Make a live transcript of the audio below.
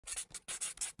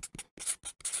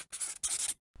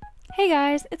Hey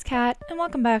guys, it's Kat, and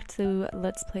welcome back to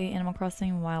Let's Play Animal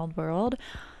Crossing Wild World.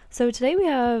 So today we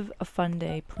have a fun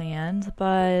day planned,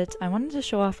 but I wanted to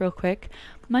show off real quick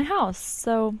my house.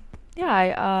 So yeah,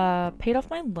 I paid off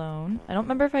my loan. I don't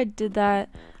remember if I did that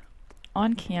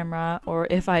on camera or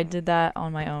if I did that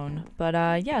on my own.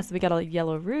 But yeah, so we got a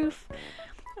yellow roof,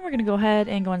 and we're gonna go ahead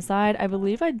and go inside. I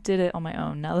believe I did it on my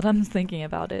own now that I'm thinking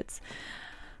about it.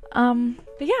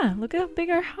 But yeah, look at how big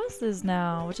our house is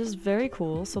now, which is very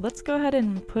cool. So let's go ahead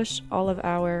and push all of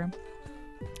our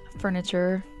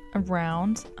furniture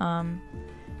around.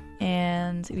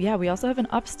 And yeah, we also have an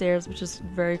upstairs, which is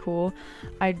very cool.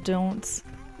 I don't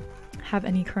have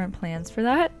any current plans for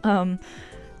that.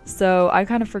 So I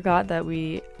kind of forgot that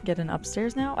we get an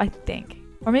upstairs now, I think.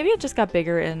 Or maybe it just got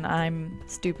bigger and I'm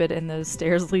stupid and those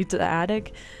stairs lead to the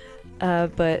attic.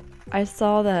 But I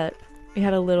saw that we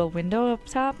had a little window up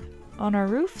top on our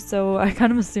roof, so I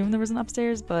kind of assumed there was an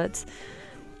upstairs, but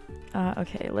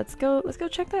okay, let's go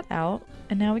check that out.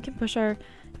 And now we can push our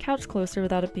couch closer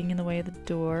without it being in the way of the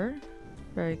door.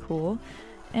 Very cool.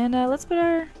 And let's put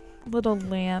our little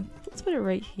lamp, let's put it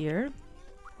right here.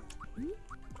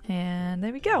 And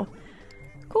there we go.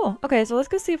 Cool. Okay, so let's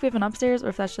go see if we have an upstairs or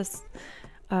if that's just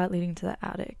leading to the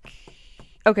attic.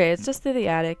 Okay, it's just through the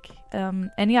attic.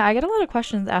 And yeah, I get a lot of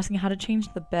questions asking how to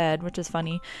change the bed, which is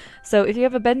funny. So if you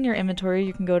have a bed in your inventory,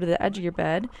 you can go to the edge of your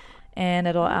bed and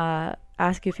it'll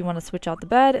ask you if you want to switch out the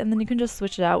bed, and then you can just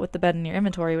switch it out with the bed in your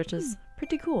inventory, which is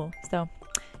pretty cool. So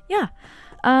yeah.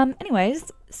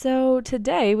 Anyways, so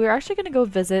today we're actually going to go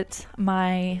visit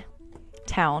my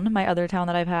town, my other town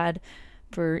that I've had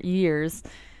for years.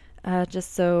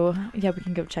 Just so, yeah, we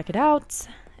can go check it out.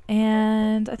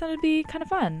 And I thought it'd be kind of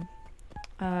fun.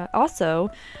 Also,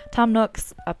 Tom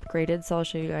Nook's upgraded, so I'll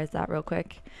show you guys that real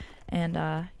quick. And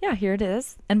yeah, here it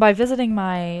is. And by visiting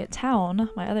my town,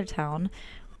 my other town,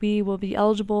 we will be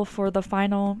eligible for the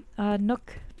final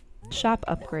Nook shop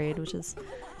upgrade, which is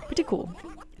pretty cool.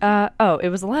 Oh, it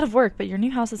was a lot of work, but your new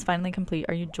house is finally complete.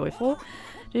 Are you joyful?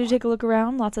 Did you take a look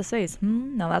around? Lots of space.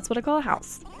 Now that's what I call a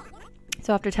house.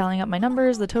 So after tallying up my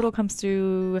numbers, the total comes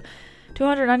to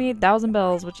 298,000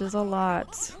 bells, which is a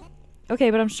lot. Okay,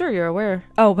 but I'm sure you're aware.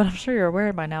 Oh, but I'm sure you're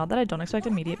aware by now that I don't expect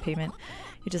immediate payment.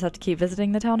 You just have to keep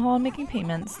visiting the town hall and making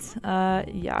payments.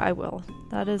 Yeah, I will.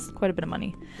 That is quite a bit of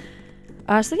money.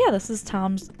 So yeah, this is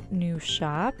Tom's new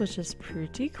shop, which is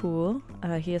pretty cool.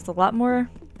 He has a lot more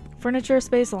furniture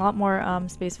space, a lot more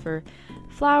space for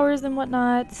flowers and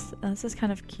whatnot. This is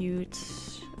kind of cute.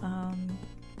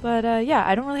 But yeah,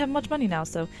 I don't really have much money now,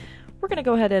 so we're gonna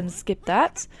go ahead and skip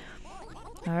that.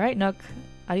 All right, Nook.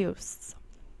 Adios.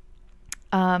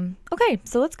 Okay,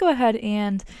 so let's go ahead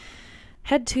and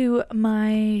head to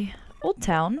my old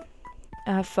town,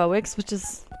 Phoenix,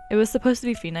 it was supposed to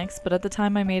be Phoenix, but at the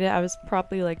time I made it, I was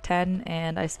probably like 10,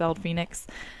 and I spelled Phoenix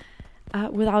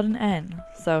without an N.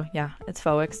 So yeah, it's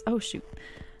Phoenix. Oh shoot.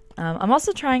 I'm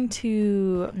also trying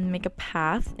to make a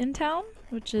path in town,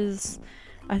 which is,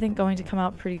 I think, going to come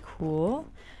out pretty cool.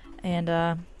 And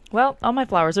well, all my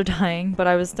flowers are dying, but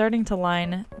I was starting to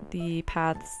line the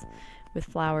paths with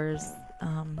flowers.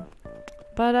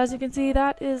 But as you can see,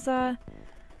 that is not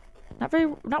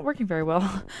working very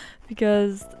well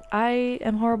because I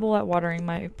am horrible at watering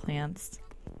my plants.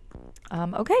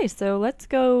 Okay, so let's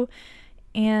go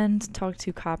and talk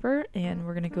to Copper, and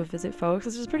we're gonna go visit folks,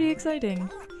 which is pretty exciting.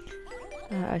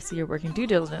 I see you're working due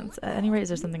diligence. At any rate, is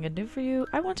there something I can do for you?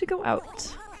 I want to go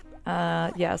out.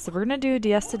 Yeah, so we're gonna do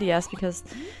DS to DS because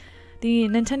the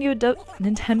Nintendo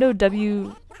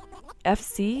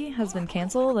WFC has been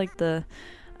canceled, like the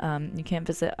you can't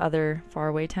visit other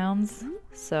faraway towns.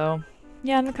 So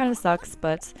yeah, that kind of sucks,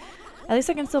 but at least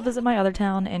I can still visit my other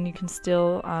town, and you can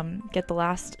still get the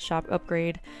last shop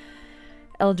upgrade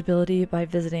eligibility by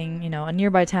visiting, you know, a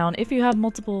nearby town if you have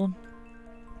multiple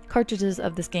cartridges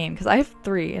of this game, because I have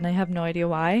 3 and I have no idea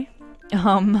why.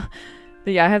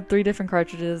 But yeah, I have 3 different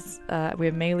cartridges. We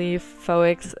have Mayleaf,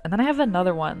 Phoenix, and then I have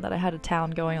another one that I had a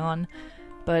town going on,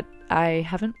 but I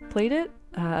haven't played it,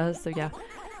 so yeah.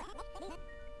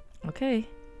 Okay.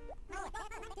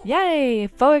 Yay!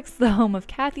 Phoenix, the home of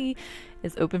Kathy,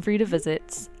 is open for you to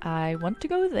visit. I want to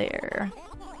go there.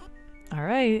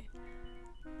 Alright.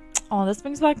 Oh, this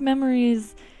brings back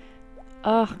memories.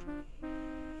 Ugh.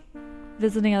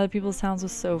 Visiting other people's towns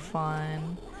was so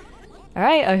fun.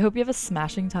 Alright, I hope you have a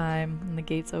smashing time. And the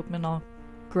gates open all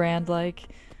grand like.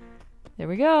 There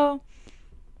we go.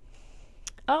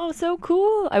 Oh, so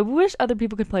cool! I wish other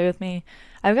people could play with me.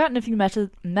 I've gotten a few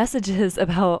messages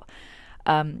about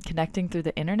connecting through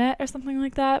the internet or something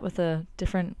like that with a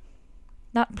different,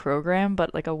 not program,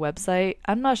 but like a website.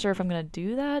 I'm not sure if I'm gonna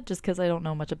do that just because I don't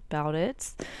know much about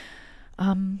it.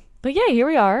 But yeah, here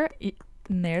we are.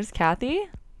 And there's Kathy.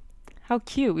 How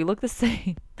cute. We look the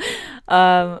same.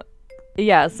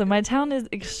 Yeah, so my town is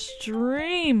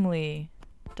extremely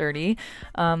dirty.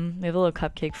 We have a little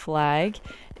cupcake flag.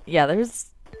 Yeah,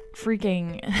 there's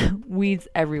freaking weeds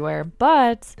everywhere.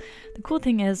 But the cool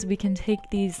thing is we can take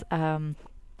these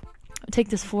take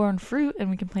this foreign fruit and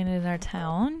we can plant it in our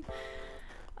town.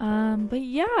 But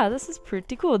yeah, this is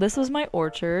pretty cool. This was my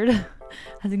orchard.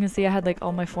 As you can see, I had like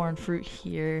all my foreign fruit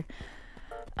here.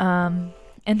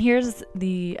 And here's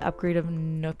the upgrade of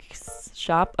Nook's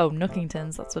shop. Oh,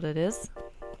 Nookington's, that's what it is.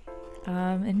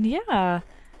 And yeah,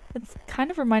 it's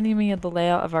kind of reminding me of the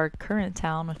layout of our current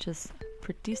town, which is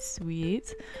pretty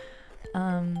sweet.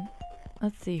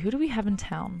 Let's see, who do we have in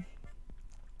town?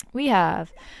 We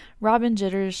have Robin,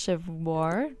 Jitters,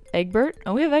 Chevroir, Egbert.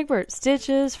 Oh, we have Egbert,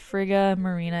 Stitches, Frigga,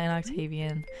 Marina, and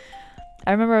Octavian.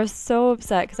 I remember I was so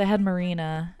upset because I had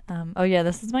Marina. Oh yeah,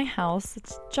 this is my house.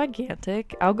 It's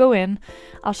gigantic. I'll go in.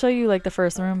 I'll show you like the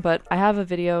first room, but I have a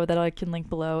video that I can link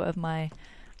below of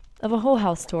a whole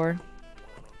house tour.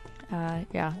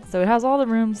 Yeah, so it has all the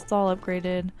rooms. It's all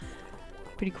upgraded.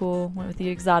 Pretty cool. Went with the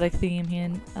exotic theme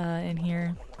in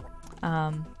here.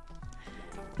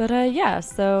 Yeah,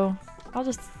 so I'll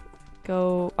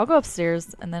go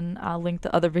upstairs and then I'll link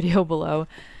the other video below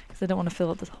because I don't want to fill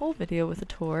up this whole video with a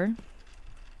tour.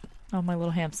 Oh, my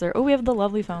little hamster. Oh, we have the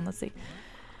lovely phone. Let's see.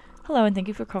 Hello, and thank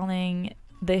you for calling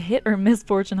the Hit or Miss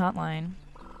Fortune hotline.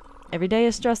 Every day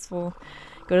is stressful.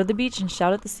 Go to the beach and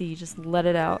shout at the sea. Just let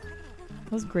it out.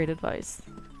 That was great advice.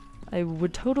 I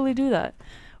would totally do that.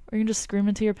 Or you can just scream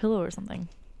into your pillow or something.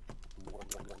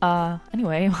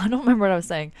 Anyway, I don't remember what I was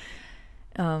saying.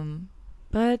 Yeah,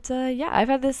 I've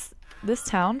had this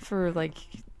town for like,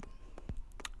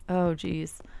 oh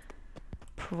geez,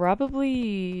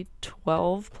 probably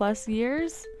 12 plus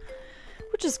years,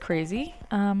 which is crazy.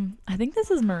 I think this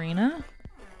is Marina.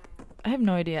 I have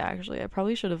no idea actually. I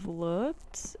probably should have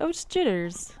looked. Oh, it's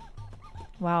Jitters.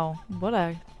 Wow,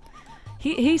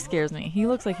 he scares me. He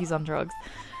looks like he's on drugs.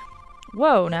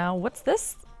 Whoa, now what's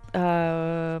this?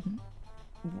 A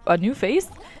new face?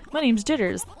 My name's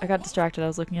Jitters. I got distracted. I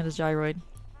was looking at his gyroid.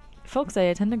 Folks say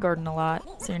I tend to garden a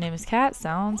lot. So your name is Cat?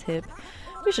 Sounds hip.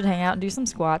 We should hang out and do some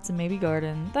squats and maybe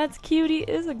garden. That's cute. He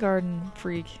is a garden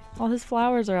freak. All his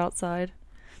flowers are outside.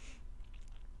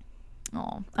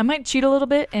 Oh, I might cheat a little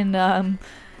bit and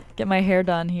get my hair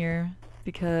done here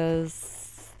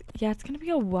because yeah, it's gonna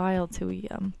be a while till we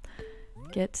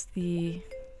get the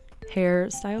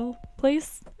hairstyle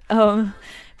place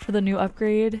for the new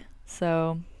upgrade.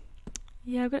 So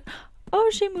yeah, oh,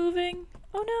 is she moving?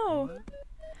 Oh no.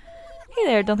 Hey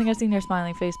there, don't think I've seen your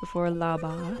smiling face before,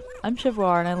 Laba. I'm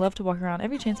Chevroir and I love to walk around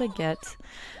every chance I get.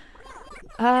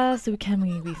 So can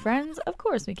we be friends? Of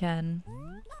course we can.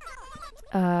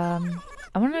 I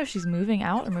wanna know if she's moving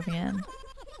out or moving in.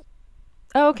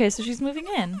 Oh, okay, so she's moving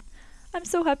in. I'm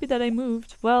so happy that I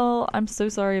moved. Well, I'm so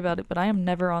sorry about it, but I am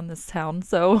never on this town,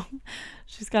 so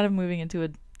she's kind of moving into a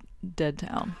dead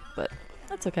town, but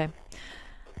that's okay.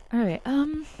 Alright,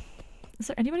 is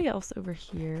there anybody else over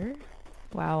here?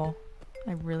 Wow,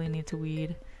 I really need to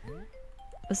weed.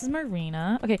 This is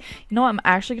Marina. Okay, you know what? I'm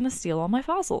actually gonna steal all my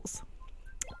fossils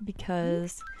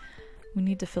because we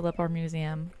need to fill up our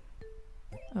museum.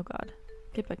 Oh god,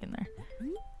 get back in there.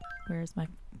 Where's my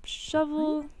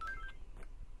shovel?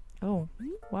 Oh,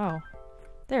 wow.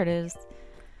 There it is.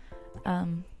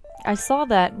 I saw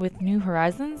that with New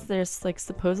Horizons, there's like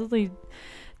supposedly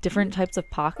different types of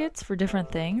pockets for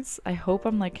different things. I hope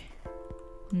I'm like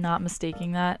not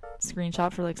mistaking that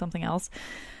screenshot for like something else.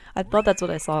 I thought that's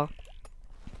what I saw.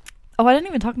 Oh, I didn't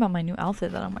even talk about my new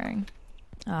outfit that I'm wearing.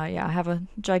 Yeah, I have a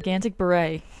gigantic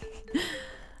beret.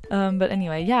 But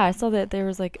anyway, yeah, I saw that there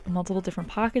was like multiple different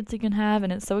pockets you can have,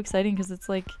 and it's so exciting because it's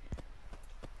like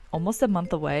almost a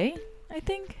month away, I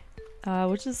think,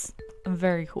 which is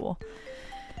very cool.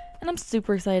 And I'm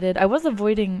super excited. I was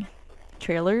avoiding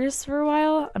trailers for a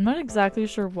while. I'm not exactly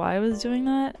sure why I was doing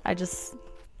that. I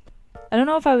don't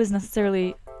know if I was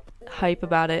necessarily hype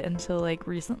about it until like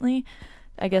recently.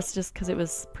 I guess just because it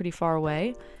was pretty far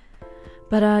away.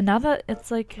 But now that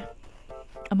it's like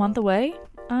a month away,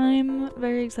 I'm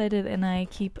very excited and I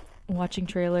keep watching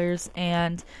trailers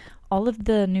and all of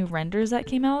the new renders that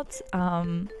came out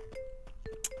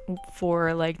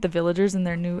for like the villagers in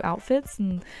their new outfits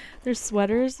and their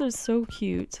sweaters are so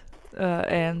cute.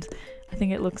 And I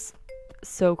think it looks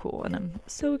so cool and I'm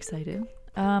so excited.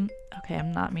 Okay,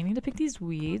 I'm not meaning to pick these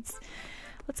weeds.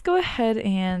 Let's go ahead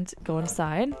and go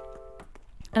inside.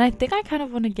 And I think I kind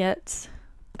of want to get,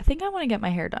 I want to get my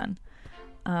hair done.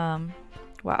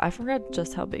 Wow, I forgot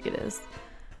just how big it is.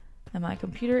 And my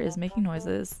computer is making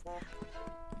noises.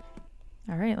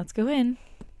 Alright, let's go in.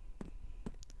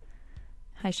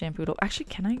 Hi, Shampoodle. Actually,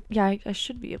 can I? Yeah, I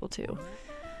should be able to.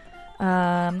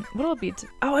 What'll it be?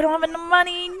 Oh, I don't have enough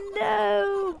money!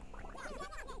 No!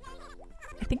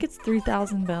 I think it's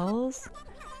 3,000 bells.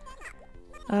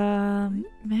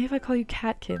 Maybe if I call you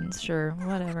Catkins? Sure,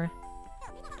 whatever.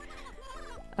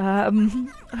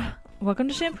 Welcome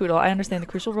to Shampoodle. I understand the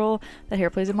crucial role that hair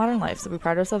plays in modern life, so we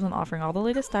pride ourselves on offering all the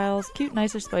latest styles, cute,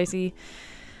 nice, or spicy.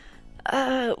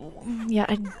 Yeah,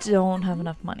 I don't have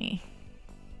enough money.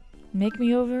 Make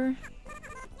me over?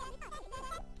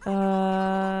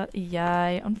 Yeah,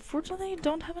 I unfortunately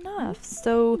don't have enough.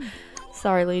 So,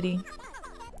 sorry, lady.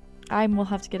 I will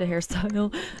have to get a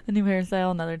hairstyle, a new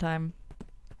hairstyle another time.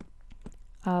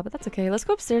 But that's okay. Let's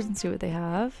go upstairs and see what they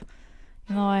have.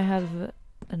 You know, I have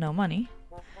no money.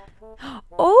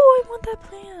 Oh, I want that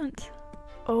plant.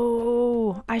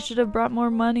 Oh, I should have brought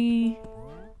more money.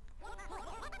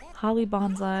 Holly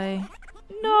bonsai.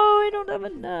 No, I don't have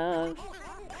enough.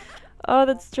 Oh,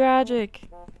 that's tragic.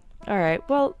 Alright,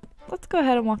 well, let's go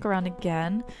ahead and walk around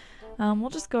again.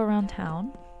 We'll just go around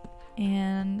town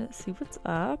and see what's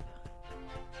up.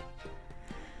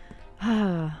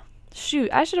 Shoot,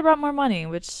 I should have brought more money,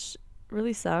 which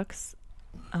really sucks.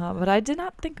 But I did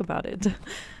not think about it.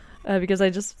 Because I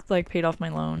just, like, paid off my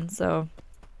loan, so...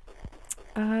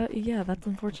 yeah, that's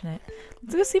unfortunate.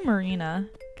 Let's go see Marina,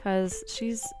 because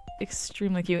she's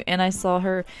extremely cute. And I saw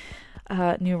her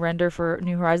new render for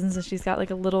New Horizons, and she's got, like,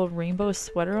 a little rainbow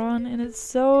sweater on, and it's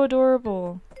so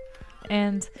adorable.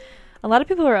 And a lot of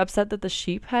people are upset that the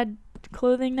sheep had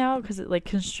clothing now, because it, like,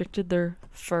 constricted their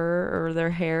fur or their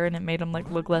hair, and it made them,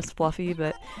 like, look less fluffy,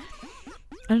 but...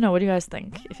 I don't know, what do you guys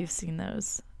think, if you've seen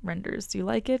those renders? Do you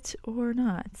like it or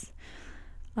not?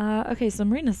 Okay, so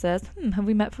Marina says, have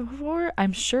we met before?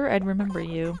 I'm sure I'd remember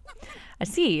you. I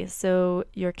see, so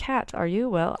you're Cat, are you?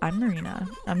 Well, I'm Marina.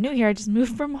 I'm new here, I just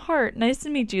moved from Heart. Nice to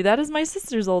meet you. That is my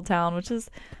sister's old town, which is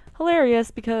hilarious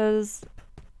because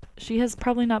she has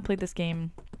probably not played this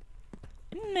game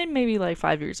in maybe like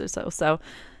 5 years or so.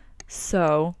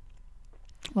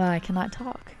 Well, I cannot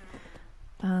talk.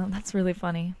 That's really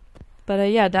funny.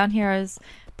 But yeah, down here I was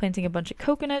planting a bunch of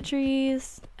coconut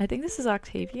trees. I think this is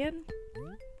Octavian.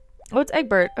 Oh, it's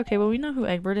Egbert. Okay, well we know who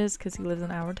Egbert is because he lives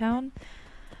in our town.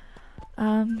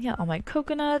 Yeah, all my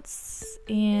coconuts.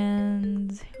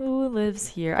 And who lives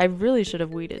here? I really should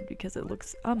have weeded because it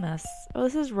looks a mess. Oh,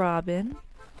 this is Robin.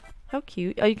 How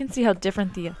cute. Oh, you can see how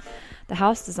different the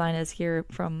house design is here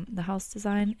from the house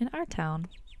design in our town.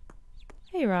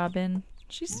 Hey, Robin.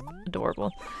 She's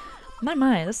adorable.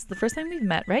 My, this is the first time we've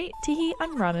met, right? Teehee,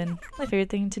 I'm Robin. My favorite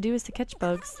thing to do is to catch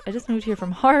bugs. I just moved here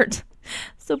from Heart,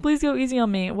 so please go easy on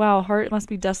me. Wow, Heart must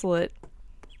be desolate.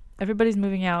 Everybody's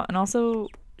moving out, and also,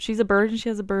 she's a bird, and she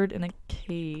has a bird in a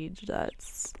cage.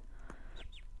 That's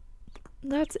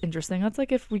interesting. That's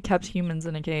like if we kept humans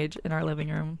in a cage in our living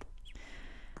room.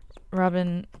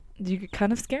 Robin, you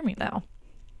kind of scare me now.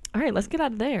 Alright, let's get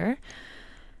out of there.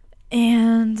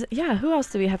 And, yeah, who else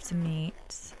do we have to meet?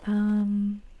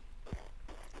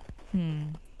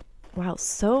 Wow,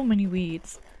 so many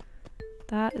weeds.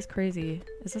 That is crazy.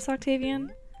 Is this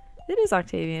Octavian? It is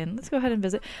Octavian. Let's go ahead and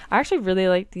visit. I actually really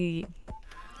like the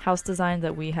house design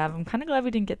that we have. I'm kind of glad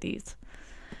we didn't get these.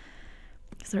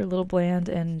 Because they're a little bland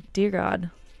and dear God.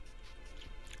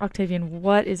 Octavian,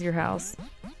 what is your house?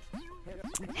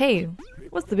 Hey,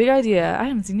 what's the big idea? I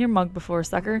haven't seen your mug before,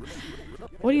 sucker.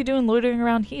 What are you doing loitering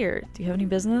around here? Do you have any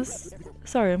business?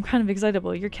 Sorry, I'm kind of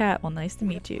excitable. You're Cat. Well, nice to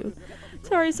meet you.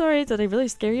 Sorry, did I really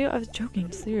scare you? I was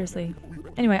joking, seriously.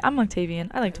 Anyway, I'm Octavian.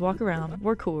 I like to walk around.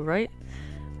 We're cool, right?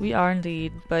 We are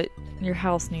indeed, but your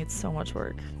house needs so much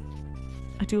work.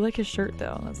 I do like his shirt,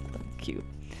 though. That's cute.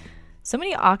 So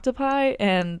many octopi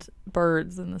and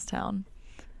birds in this town.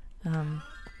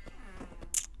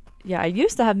 Yeah, I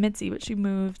used to have Mitzi, but she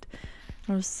moved.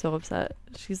 I was so upset.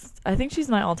 I think she's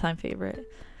my all-time favorite.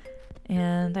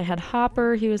 And I had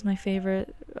Hopper, he was my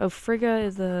favorite. Oh, Frigga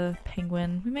is a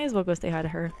penguin. We may as well go say hi to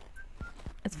her.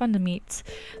 It's fun to meet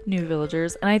new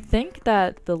villagers. And I think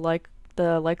that the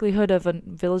likelihood of a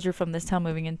villager from this town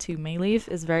moving into Mayleaf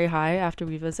is very high after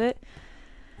we visit.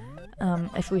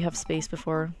 If we have space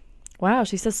before. Wow,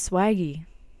 she says swaggy.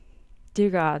 Dear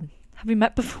God. Have we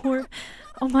met before?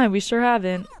 Oh my, we sure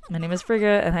haven't. My name is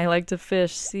Frigga, and I like to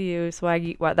fish. See you,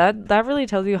 swaggy. Wow, that really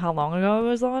tells you how long ago I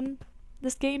was on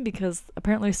this game, because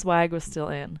apparently swag was still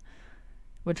in.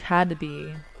 Which had to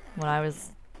be when I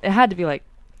was... It had to be like...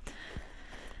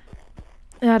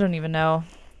 I don't even know.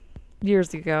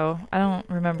 Years ago. I don't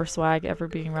remember swag ever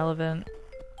being relevant.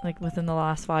 Like, within the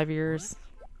last 5 years.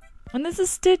 And this is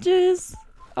Stitches!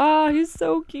 Oh, he's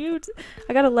so cute.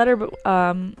 I got a letter, but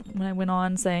when I went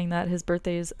on saying that his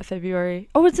birthday is February.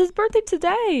 Oh, it's his birthday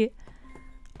today.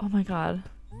 Oh my god.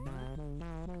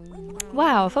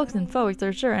 Wow, folks and folks,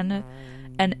 they're sure an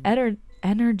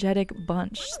energetic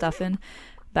bunch stuffing.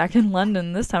 Back in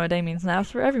London, this time of day means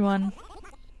naps for everyone.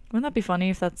 Wouldn't that be funny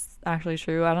if that's actually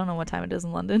true? I don't know what time it is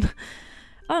in London.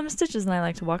 Stitches and I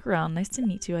like to walk around. Nice to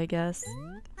meet you, I guess.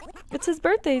 It's his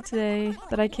birthday today,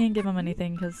 but I can't give him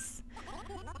anything because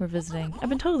we're visiting. I've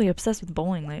been totally obsessed with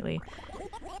bowling lately.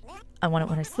 I want it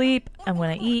when I sleep, and when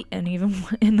I eat, and even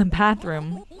in the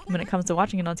bathroom. When it comes to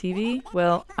watching it on TV,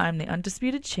 well, I'm the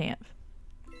undisputed champ.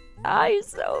 Ah, he's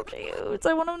so cute.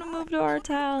 I want him to move to our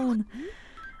town.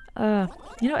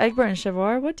 You know Egbert and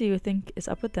Chevroir, what do you think is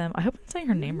up with them? I hope I'm saying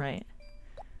her name right.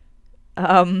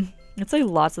 It's like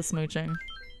lots of smooching.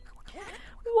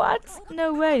 What?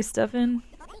 No way, Stefan.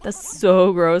 That's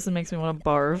so gross and makes me want to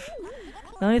barf.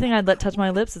 The only thing I'd let touch my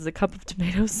lips is a cup of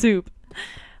tomato soup.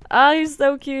 Ah, he's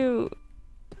so cute.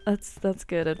 That's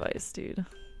good advice, dude.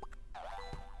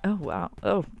 Oh, wow.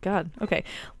 Oh, God. Okay.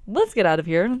 Let's get out of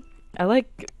here. I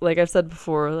like I've said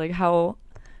before, like how,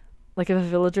 like if a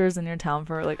villager's in your town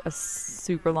for like a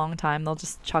super long time, they'll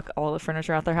just chuck all the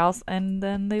furniture out their house and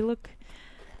then they look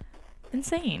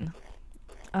insane.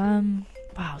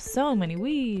 Wow, so many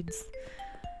weeds.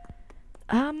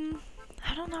 I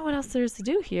don't know what else there is to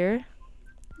do here.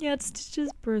 Yeah, it's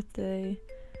Stitch's birthday.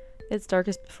 It's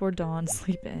darkest before dawn.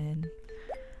 Sleep in.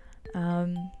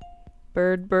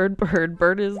 Bird, bird, bird.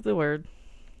 Bird is the word.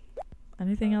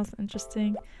 Anything else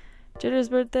interesting? Jitter's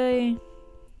birthday.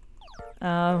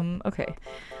 Okay.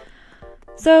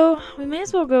 So, we may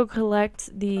as well go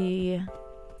collect the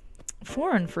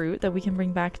foreign fruit that we can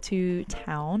bring back to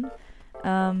town.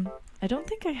 I don't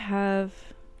think I have...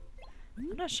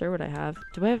 I'm not sure what I have.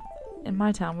 Do I have... In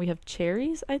my town, we have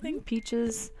cherries, I think.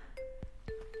 Peaches.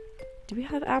 Do we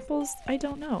have apples? I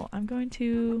don't know. I'm going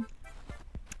to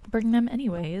bring them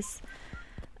anyways.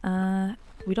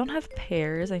 We don't have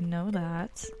pears, I know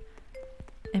that.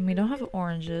 And we don't have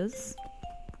oranges.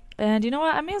 And you know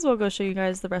what? I may as well go show you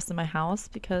guys the rest of my house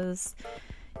because,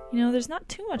 you know, there's not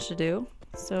too much to do.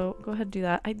 So go ahead and do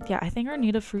that. I think our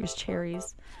native fruit is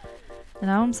cherries. And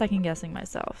now I'm second guessing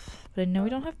myself. But I know we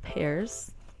don't have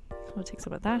pears. So we'll take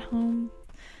some of that home.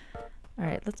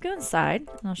 Alright, let's go inside.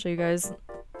 And I'll show you guys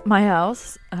my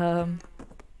house.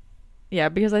 Yeah,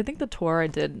 because I think the tour I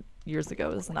did years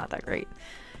ago is not that great.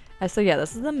 So yeah,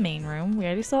 this is the main room. We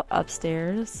already saw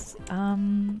upstairs.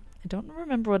 I don't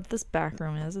remember what this back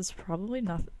room is. It's probably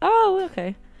nothing. Oh,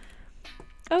 okay.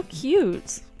 Oh,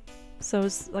 cute. So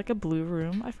it's like a blue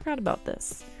room. I forgot about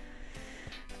this.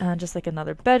 Just like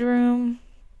another bedroom.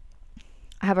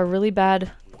 I have a really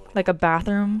bad, like a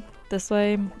bathroom. This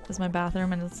way is my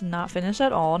bathroom and it's not finished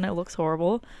at all and it looks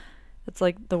horrible. It's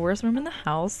like the worst room in the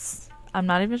house. I'm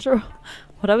not even sure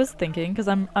what I was thinking because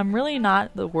I'm really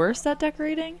not the worst at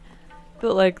decorating.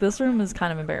 But like this room is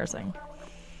kind of embarrassing.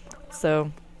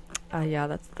 So yeah,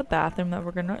 that's the bathroom that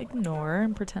we're gonna ignore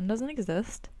and pretend doesn't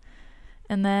exist.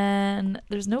 And then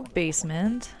there's no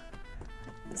basement.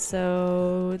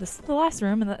 So this is the last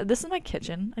room and this is my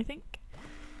kitchen, I think.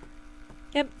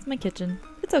 Yep, it's my kitchen.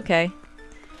 It's okay.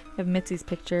 I have Mitzi's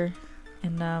picture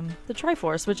and the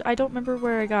Triforce, which I don't remember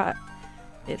where I got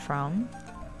it from.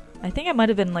 I think it might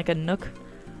have been like a Nook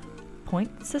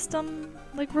point system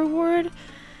like reward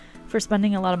for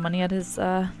spending a lot of money at his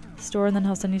store, and then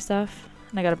he'll send you stuff.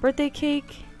 And I got a birthday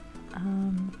cake.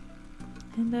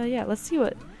 Yeah, let's see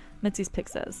what Mitzi's pic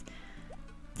says.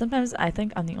 Sometimes I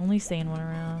think I'm the only sane one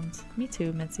around. Me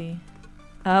too, Mitzi.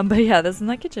 But yeah, this is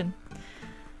my kitchen.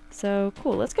 So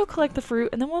cool, let's go collect the fruit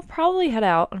and then we'll probably head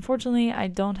out. Unfortunately, I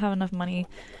don't have enough money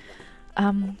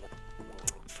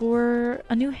for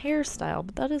a new hairstyle,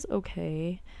 but that is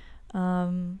okay.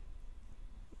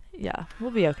 Yeah,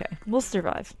 we'll be okay. We'll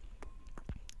survive.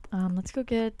 Let's go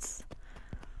get...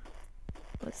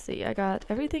 Let's see, I got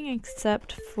everything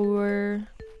except for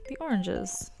the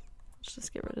oranges. Let's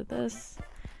just get rid of this.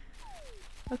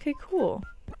 Okay, cool.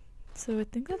 So I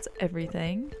think that's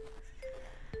everything.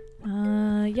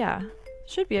 Yeah,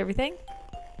 should be everything.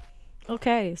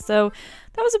 Okay, so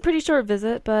that was a pretty short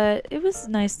visit, but it was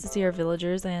nice to see our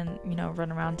villagers and, you know,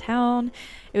 run around town.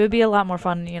 It would be a lot more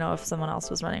fun, you know, if someone else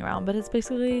was running around, but it's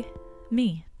basically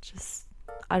me, just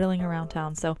idling around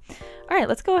town. So, alright,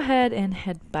 let's go ahead and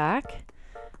head back.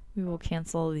 We will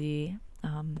cancel the,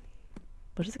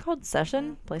 what is it called?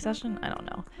 Session? Play session? I don't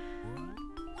know.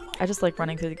 I just like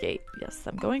running through the gate. Yes,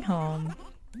 I'm going home.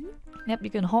 Yep, you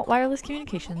can halt wireless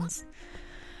communications.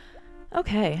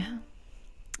 Okay.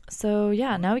 So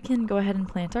yeah, now we can go ahead and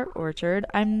plant our orchard.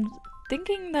 I'm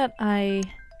thinking that I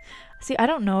See, I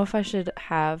don't know if I should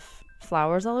have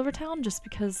flowers all over town just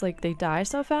because like they die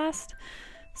so fast.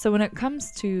 So when it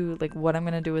comes to like what I'm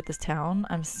gonna do with this town,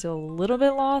 I'm still a little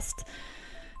bit lost.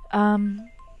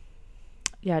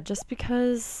 Yeah, just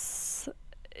because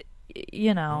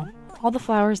you know, all the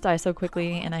flowers die so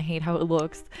quickly and I hate how it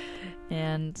looks.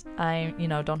 And I,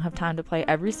 don't have time to play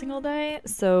every single day,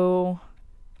 so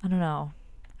I don't know.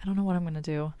 I don't know what I'm gonna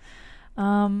do.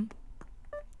 Alright,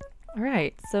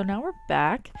 so now we're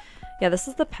back. Yeah, this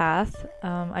is the path.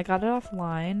 I got it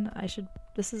offline.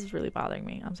 This is really bothering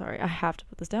me. I'm sorry. I have to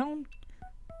put this down.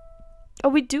 Oh,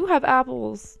 we do have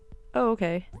apples. Oh,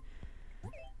 okay.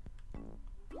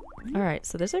 Alright,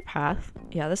 so there's our path.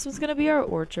 Yeah, this was gonna be our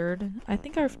orchard. I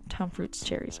think our town fruit's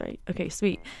cherries, right? Okay,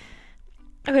 sweet.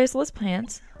 Okay, so let's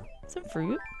plant some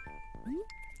fruit.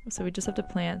 So we just have to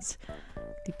plant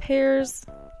the pears.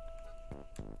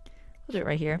 We'll do it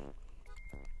right here.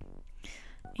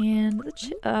 And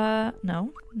the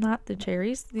no, not the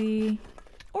cherries, the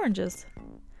oranges.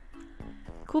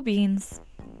 Cool beans.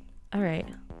 Alright.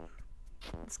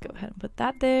 Let's go ahead and put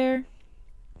that there.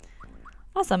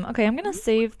 Awesome. Okay, I'm gonna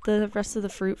save the rest of the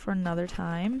fruit for another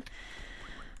time.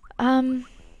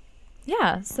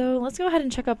 Yeah, so let's go ahead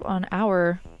and check up on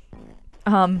our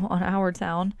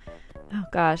town. Oh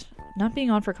gosh, not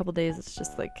being on for a couple days, it's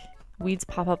just like weeds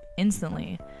pop up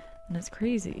instantly, and it's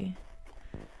crazy.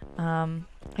 I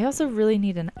also really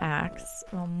need an axe.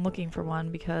 I'm looking for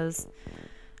one because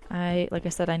like I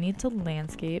said, I need to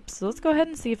landscape. So let's go ahead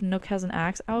and see if Nook has an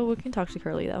axe. Oh, we can talk to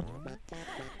Curly though.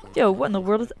 Yo, what in the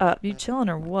world is up? You chilling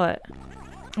or what?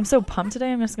 I'm so pumped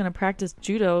today. I'm just gonna practice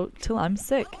judo till I'm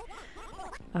sick.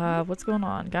 What's going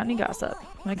on? Got any gossip?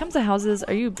 When it comes to houses,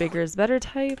 are you bigger is better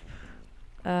type?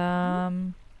 I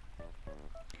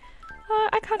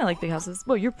kind of like big houses.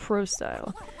 Well, you're pro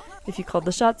style. If you called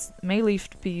the shots, may leaf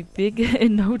be big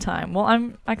in no time. Well,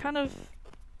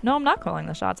 no, I'm not calling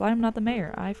the shots. I am not the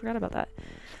mayor. I forgot about that.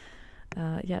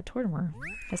 Yeah, Tortimer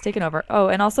has taken over. Oh,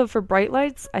 and also for Bright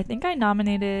Lights, I think I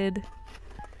nominated...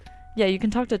 Yeah, you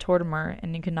can talk to Tortimer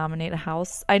and you can nominate a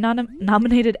house. I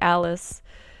nominated Alice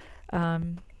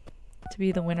to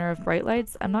be the winner of Bright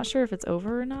Lights. I'm not sure if it's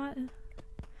over or not.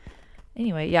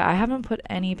 Anyway, yeah, I haven't put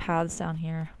any paths down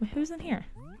here. Wait, who's in here?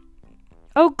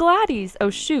 Oh, Gladys! Oh,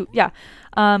 shoot. Yeah.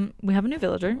 We have a new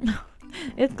villager.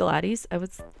 It's Gladys. I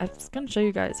was gonna show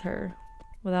you guys her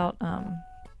without, I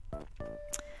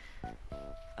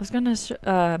was gonna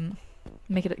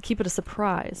keep it a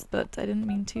surprise, but I didn't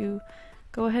mean to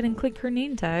go ahead and click her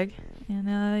name tag,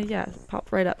 and yeah,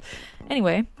 pop right up.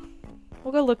 Anyway,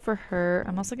 we'll go look for her.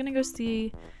 I'm also gonna go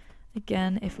see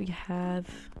again if we have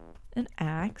an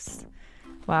axe.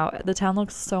 Wow, the town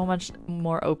looks so much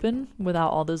more open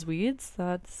without all those weeds.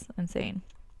 That's insane.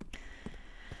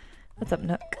 What's up,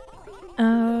 Nook?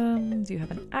 Do you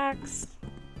have an axe?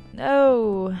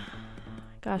 No.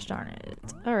 Gosh darn it.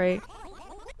 Alright.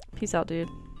 Peace out, dude.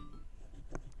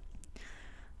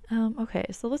 Okay,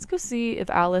 so let's go see if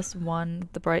Alice won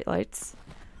the Bright Lights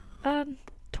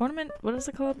tournament. What is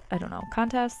it called? I don't know.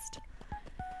 Contest.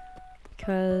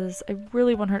 Because I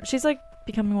really want her. She's like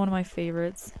becoming one of my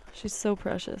favorites. She's so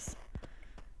precious.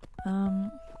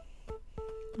 I'm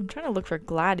trying to look for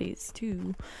Gladys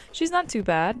too. She's not too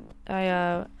bad.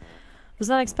 I was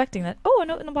not expecting that. Oh, a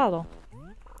note in a bottle.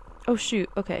 Oh shoot.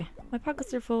 Okay, my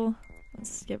pockets are full.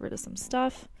 Let's get rid of some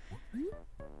stuff.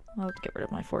 I'll get rid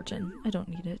of my fortune. I don't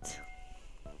need it.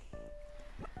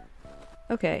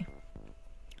 Okay.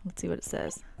 Let's see what it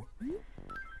says.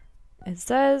 It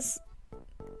says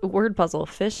word puzzle.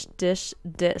 Fish, dish,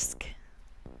 disc.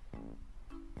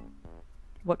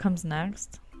 What comes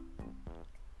next?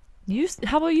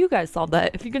 How about you guys solve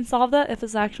that? If you can solve that, if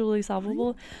it's actually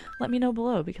solvable, let me know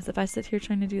below, because if I sit here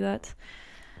trying to do that,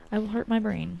 I will hurt my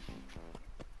brain.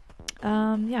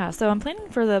 Yeah, so I'm planning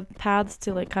for the paths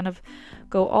to like kind of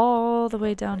go all the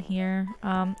way down here,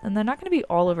 and they're not going to be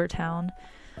all over town.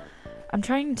 I'm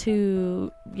trying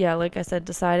to, yeah, like I said,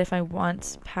 decide if I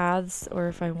want paths or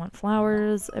if I want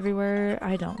flowers everywhere.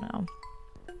 I don't know.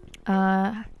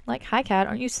 Like, hi cat,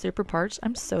 aren't you super parched?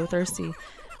 I'm so thirsty.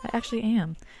 I actually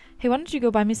am. Hey, why don't you go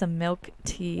buy me some milk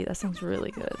tea? That sounds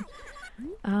really good.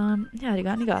 Yeah, you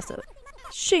got any gossip?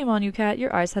 Shame on you, cat.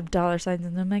 Your eyes have dollar signs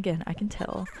in them again, I can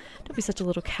tell. Don't be such a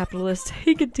little capitalist.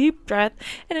 Take a deep breath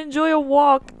and enjoy a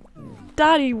walk.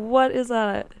 Dottie, what is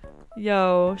that?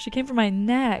 Yo, she came for my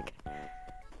neck.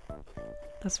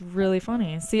 That's really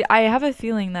funny. See, I have a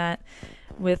feeling that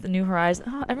with New Horizons...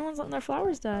 Oh, everyone's letting their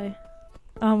flowers die.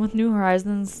 With New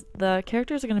Horizons, the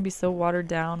characters are going to be so watered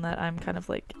down that I'm kind of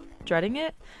like dreading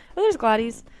it. Oh, there's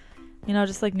Gladys. You know,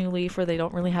 just like New Leaf, where they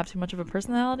don't really have too much of a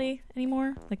personality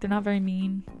anymore. Like, they're not very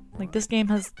mean. Like, this game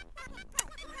has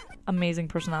amazing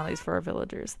personalities for our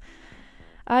villagers.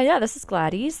 Yeah, this is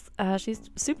Gladys. She's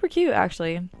super cute,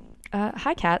 actually.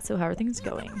 Hi, Kat. So how are things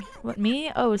going? What,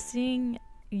 me? Oh, seeing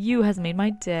you has made my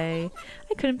day.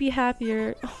 I couldn't be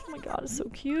happier. Oh my god, it's so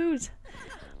cute.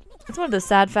 It's one of the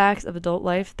sad facts of adult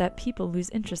life that people lose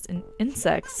interest in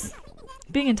insects.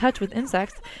 Being in touch with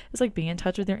insects is like being in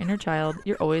touch with your inner child.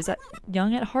 You're always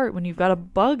young at heart when you've got a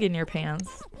bug in your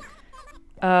pants.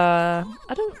 I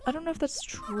don't know if that's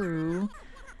true.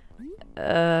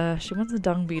 She wants a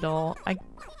dung beetle. I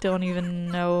don't even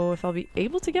know if I'll be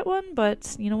able to get one,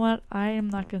 but you know what? I am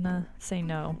not gonna say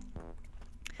no.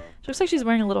 She looks like she's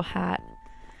wearing a little hat.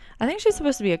 I think she's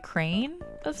supposed to be a crane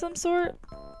of some sort.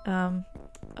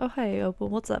 Oh hey, Opal,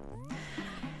 what's up?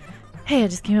 Hey, I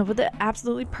just came up with the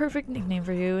absolutely perfect nickname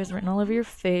for you. It's written all over your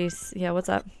face. Yeah, what's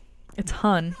up? It's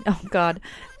Hun. Oh god.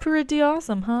 Pretty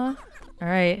awesome, huh?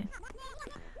 Alright.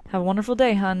 Have a wonderful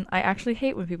day, Hun. I actually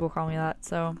hate when people call me that,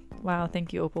 so wow,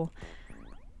 thank you, Opal.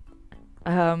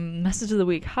 Message of the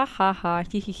week. Ha ha ha.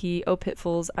 Hee hee hee. Oh,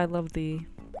 pitfalls. I love the...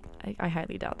 I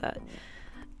highly doubt that.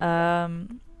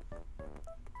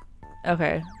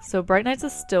 Okay, so Bright Nights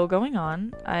is still going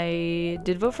on. I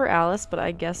did vote for Alice, but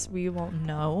I guess we won't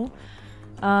know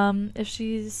if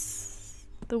she's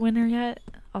the winner yet.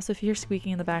 Also, if you hear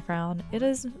squeaking in the background, it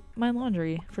is my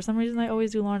laundry. For some reason, I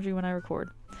always do laundry when I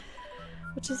record,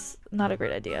 which is not a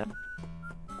great idea.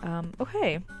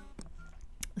 Okay.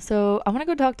 So I want to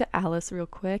go talk to Alice real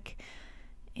quick,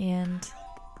 and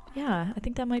yeah, I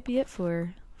think that might be it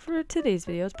for today's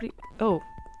video. It's pretty...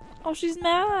 Oh, she's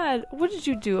mad. What did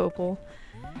you do, Opal?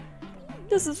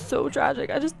 This is so tragic.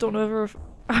 I just don't know if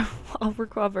I'll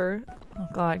recover. Oh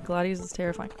god, Gladys is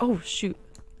terrifying. Oh shoot,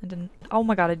 I didn't... Oh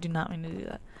my god, I do not mean to do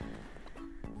that.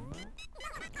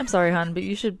 I'm sorry, hon, but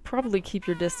you should probably keep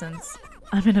your distance.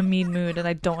 I'm in a mean mood and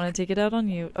I don't want to take it out on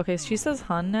you. Okay, she says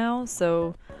hun now,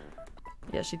 so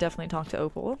yeah, she definitely talked to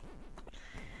Opal.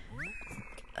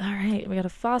 Alright, we got a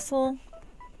fossil.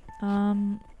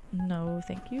 No,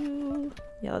 thank you.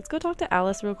 Yeah, let's go talk to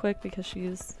Alice real quick because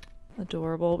she's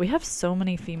adorable. We have so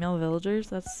many female villagers.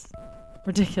 That's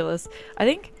ridiculous. I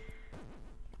think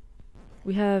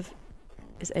we have...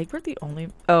 Is Egbert the only...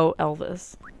 Oh,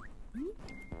 Elvis.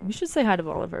 We should say hi to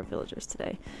all of our villagers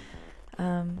today.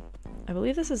 I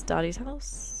believe this is Dottie's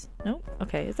house. Nope.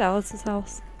 Okay, it's Alice's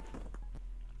house.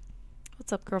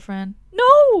 What's up, girlfriend?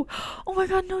 No! Oh my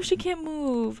god, no, she can't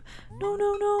move. No,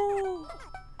 no, no.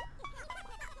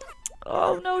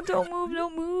 Oh no, don't move,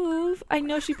 don't move. I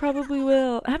know she probably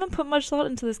will. I haven't put much thought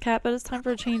into this, cat, but it's time for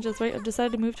a change. That's right, I've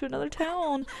decided to move to another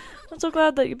town. I'm so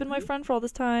glad that you've been my friend for all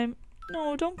this time.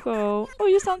 No, don't go. Oh,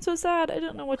 you sound so sad. I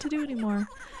don't know what to do anymore.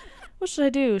 What should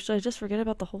I do? Should I just forget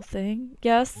about the whole thing?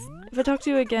 Yes? If I talk to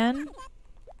you again?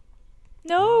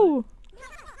 No!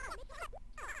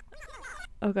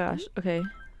 Oh gosh, okay.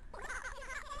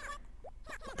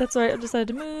 That's right, I've decided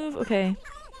to move. Okay.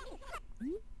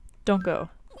 Don't go.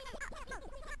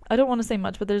 I don't want to say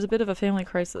much, but there's a bit of a family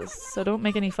crisis, so don't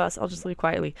make any fuss. I'll just leave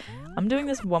quietly. I'm doing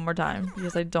this one more time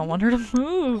because I don't want her to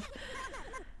move.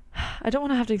 I don't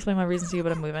want to have to explain my reasons to you,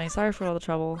 but I'm moving. Sorry for all the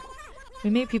trouble. We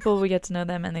meet people, we get to know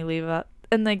them, and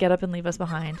they get up and leave us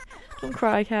behind. Don't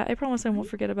cry, cat. I promise I won't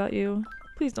forget about you.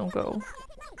 Please don't go.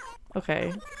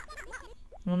 Okay.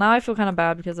 Well, now I feel kind of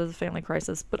bad because there's a family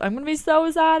crisis, but I'm gonna be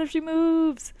so sad if she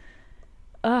moves.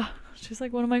 She's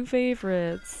like one of my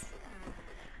favorites.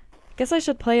 Guess I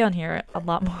should play on here a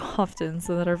lot more often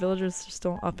so that our villagers just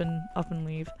don't up and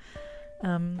leave.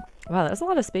 Wow, there's a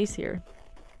lot of space here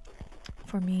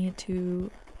for me to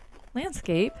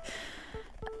landscape.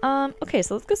 Okay,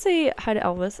 so let's go say hi to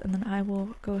Elvis, and then I will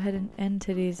go ahead and end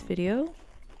today's video.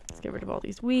 Let's get rid of all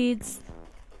these weeds.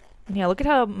 And yeah, look at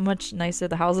how much nicer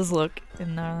the houses look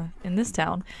in this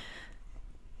town.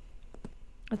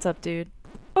 What's up, dude?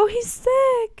 Oh, he's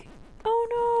sick! Oh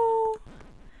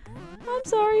no! I'm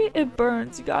sorry. It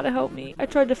burns. You gotta help me. I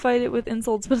tried to fight it with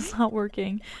insults, but it's not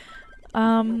working.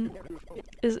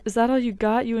 Is that all you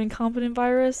got, you incompetent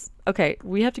virus? Okay,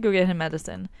 we have to go get him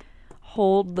medicine.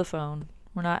 Hold the phone.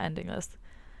 We're not ending this.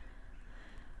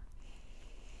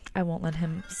 I won't let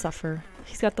him suffer.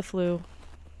 He's got the flu.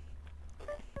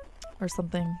 Or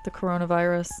something. The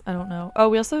coronavirus. I don't know. Oh,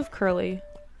 we also have Curly.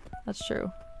 That's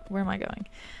true. Where am I going?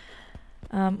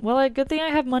 Well, a good thing I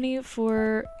have money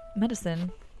for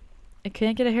medicine. I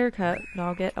can't get a haircut, but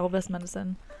I'll get Elvis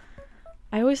medicine.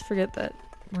 I always forget that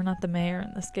we're not the mayor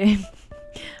in this game.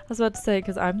 I was about to say,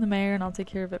 because I'm the mayor and I'll take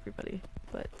care of everybody.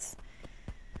 But,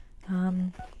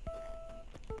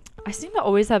 I seem to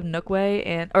always have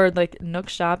Nookway or like Nook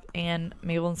shop and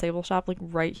Mabel and Sable shop like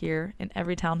right here in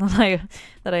every town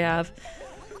that I have.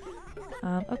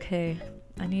 Okay,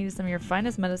 I need some of your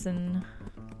finest medicine.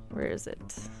 Where is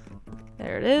it?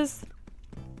 There it is.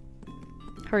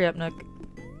 Hurry up, Nook.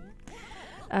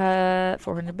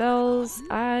 400 bells.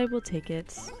 I will take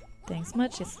it. Thanks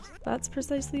much. Yes, that's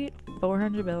precisely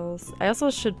 400 bells. I also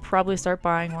should probably start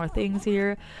buying more things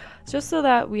here, just so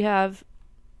that we have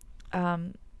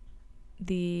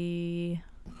the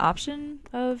option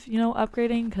of, you know,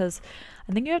 upgrading, because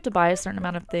I think you have to buy a certain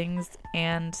amount of things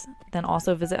and then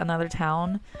also visit another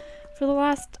town for the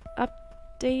last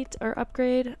update or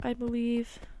upgrade, I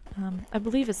believe. I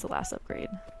believe it's the last upgrade,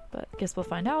 but guess we'll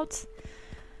find out.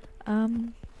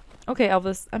 Okay,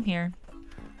 Elvis, I'm here.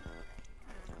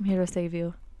 I'm here to save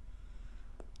you.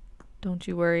 Don't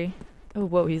you worry. Oh,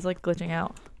 whoa, he's like glitching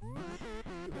out.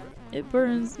 It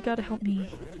burns, you gotta help me.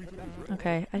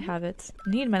 Okay, I have it.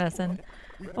 Need medicine.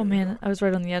 Oh man, I was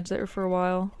right on the edge there for a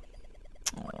while.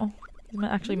 Oh, he's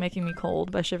actually making me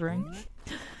cold by shivering.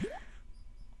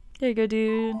 There you go,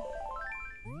 dude.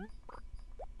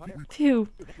 Phew,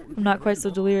 I'm not quite so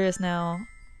delirious now.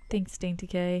 Thanks, Dainty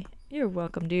K. You're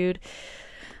welcome, dude.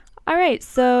 Alright,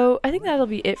 so I think that'll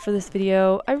be it for this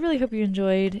video. I really hope you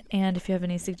enjoyed, and if you have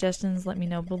any suggestions, let me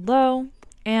know below.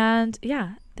 And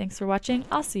yeah, thanks for watching.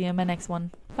 I'll see you in my next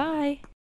one. Bye!